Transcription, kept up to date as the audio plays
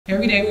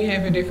Every day we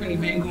have a different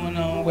event going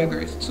on, whether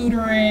it's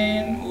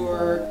tutoring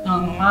or a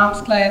mom's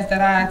class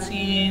that I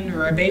attend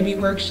or a baby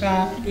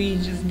workshop. We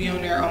just be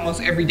on there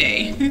almost every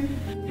day.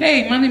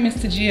 Hey, my name is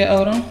Tagia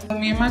Odom.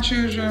 Me and my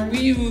children, we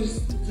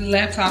use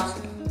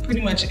laptops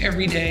pretty much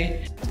every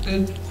day.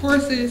 The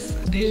courses,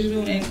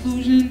 digital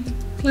inclusion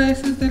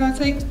classes that I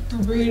take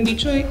through Bridge in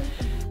Detroit,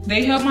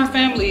 they help my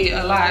family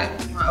a lot.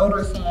 My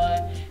older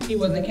son, he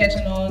wasn't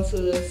catching on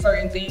to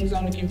certain things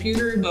on the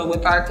computer, but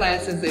with our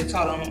classes, it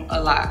taught him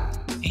a lot.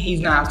 And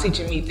he's now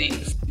teaching me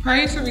things.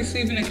 Prior to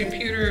receiving a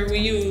computer, we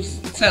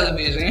used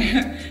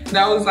television.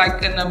 That was like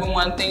the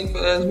 #1 thing for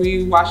us.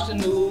 We watched the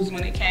news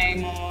when it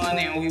came on,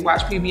 and we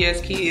watched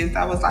PBS Kids.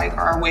 That was like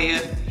our way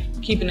of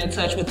keeping in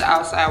touch with the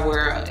outside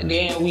world. And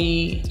then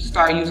we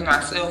started using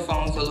our cell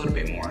phones a little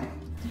bit more.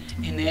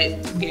 And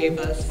that gave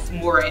us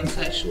more in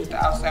touch with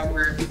the outside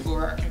world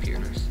before our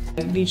computers.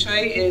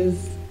 Detroit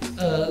is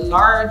a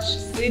large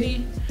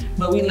city,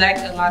 but we lack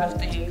a lot of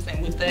things,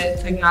 and with that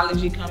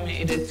technology coming,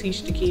 it'll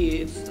teach the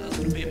kids a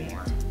little bit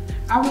more.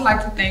 I would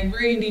like to thank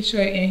Bridge in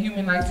Detroit and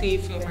Human IT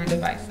for my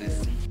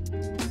devices.